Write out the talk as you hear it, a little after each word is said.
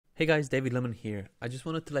Hey guys, David Lemon here. I just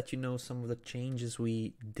wanted to let you know some of the changes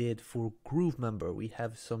we did for GrooveMember. We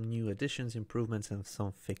have some new additions, improvements, and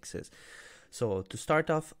some fixes. So to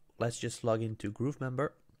start off, let's just log into GrooveMember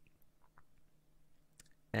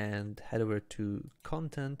and head over to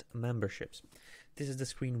Content Memberships. This is the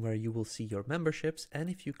screen where you will see your memberships,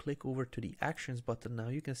 and if you click over to the Actions button now,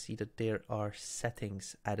 you can see that there are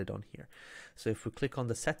settings added on here. So if we click on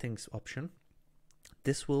the Settings option,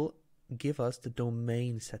 this will give us the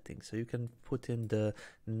domain settings. So you can put in the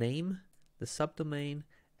name, the subdomain,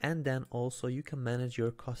 and then also you can manage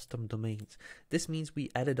your custom domains. This means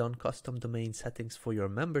we added on custom domain settings for your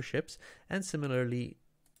memberships and similarly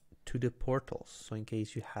to the portals. So in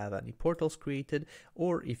case you have any portals created,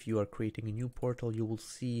 or if you are creating a new portal, you will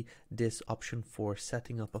see this option for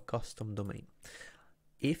setting up a custom domain.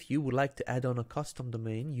 If you would like to add on a custom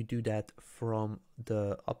domain, you do that from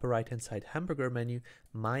the upper right hand side hamburger menu,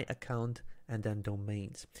 My Account, and then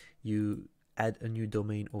Domains. You add a new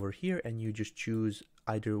domain over here and you just choose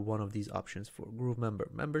either one of these options for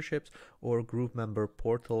GrooveMember Memberships or GrooveMember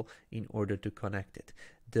Portal in order to connect it.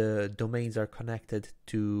 The domains are connected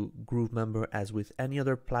to GrooveMember as with any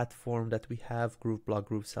other platform that we have, GrooveBlog,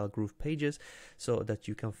 GrooveSell, GroovePages, so that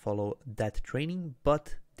you can follow that training.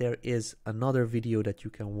 But there is another video that you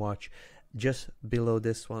can watch just below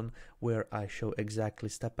this one where I show exactly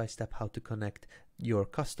step by step how to connect your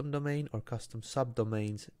custom domain or custom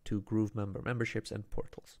subdomains to GrooveMember memberships and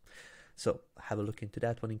portals. So have a look into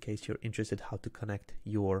that one in case you're interested how to connect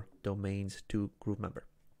your domains to GrooveMember.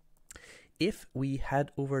 If we head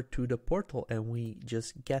over to the portal and we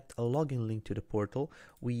just get a login link to the portal,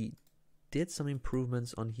 we did some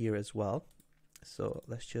improvements on here as well. So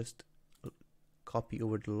let's just copy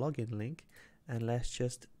over the login link and let's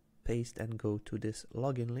just paste and go to this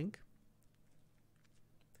login link.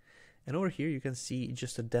 And over here you can see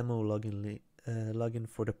just a demo login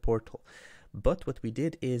for the portal. But what we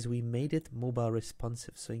did is we made it mobile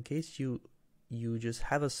responsive. So in case you just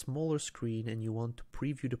have a smaller screen and you want to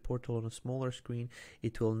preview the portal on a smaller screen,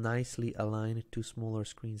 it will nicely align to smaller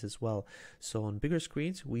screens as well. So on bigger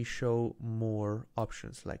screens, we show more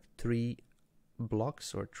options like 3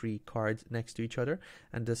 blocks or 3 cards next to each other,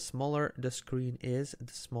 and the smaller the screen is,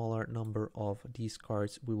 the smaller number of these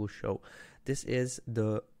cards we will show. This is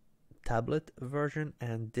the tablet version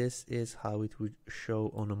and this is how it would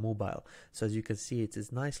show on a mobile. So as you can see, it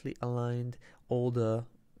is nicely aligned. All the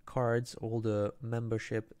cards, all the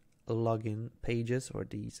membership login pages or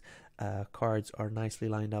these cards are nicely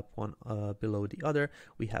lined up one below the other.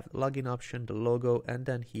 We have the login option, the logo, and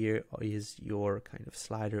then here is your kind of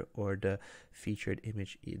slider or the featured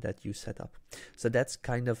image that you set up. So that's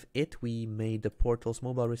kind of it. We made the portals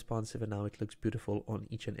mobile responsive and now it looks beautiful on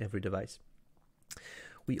each and every device.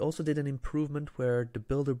 We also did an improvement where the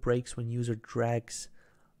builder breaks when user drags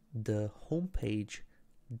the home page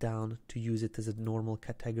down to use it as a normal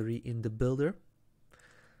category in the builder.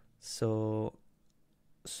 So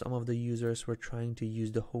some of the users were trying to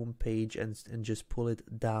use the home page and just pull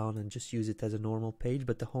it down and just use it as a normal page,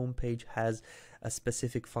 but the home page has a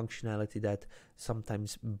specific functionality that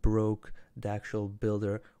sometimes broke the actual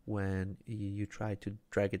builder when you try to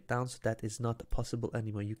drag it down. So that is not possible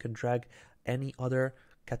anymore. You can drag any other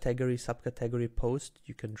category, subcategory post,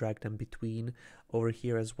 you can drag them between over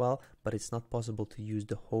here as well, but it's not possible to use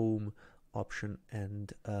the home option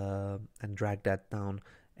and drag that down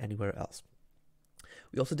anywhere else.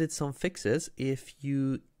 We also did some fixes. If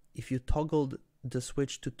you toggled the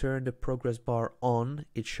switch to turn the progress bar on,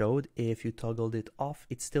 it showed. If you toggled it off,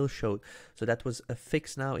 it still showed. So that was a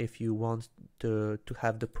fix now. If you want to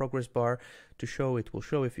have the progress bar to show, it will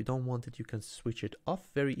show. If you don't want it, you can switch it off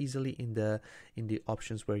very easily in the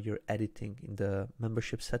options where you're editing in the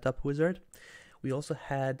membership setup wizard. We also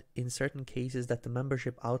had in certain cases that the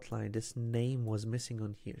membership outline, this name was missing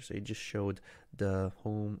on here. So it just showed the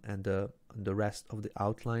home and the rest of the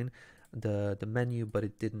outline, the menu, but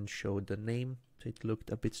it didn't show the name. So it looked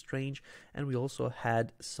a bit strange. And we also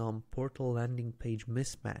had some portal landing page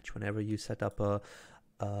mismatch whenever you set up a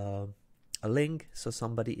link, so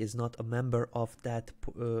somebody is not a member of that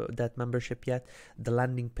membership yet, the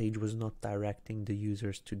landing page was not directing the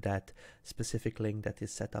users to that specific link that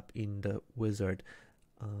is set up in the wizard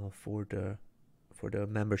for the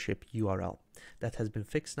membership URL. That has been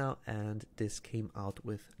fixed now, and this came out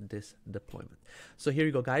with this deployment. So here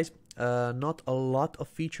you go, guys. Not a lot of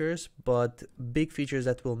features, but big features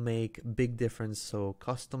that will make big difference. So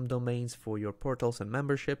custom domains for your portals and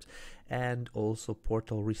memberships, and also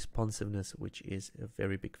portal responsiveness, which is a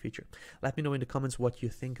very big feature. Let me know in the comments what you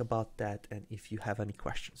think about that and if you have any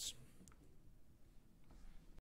questions.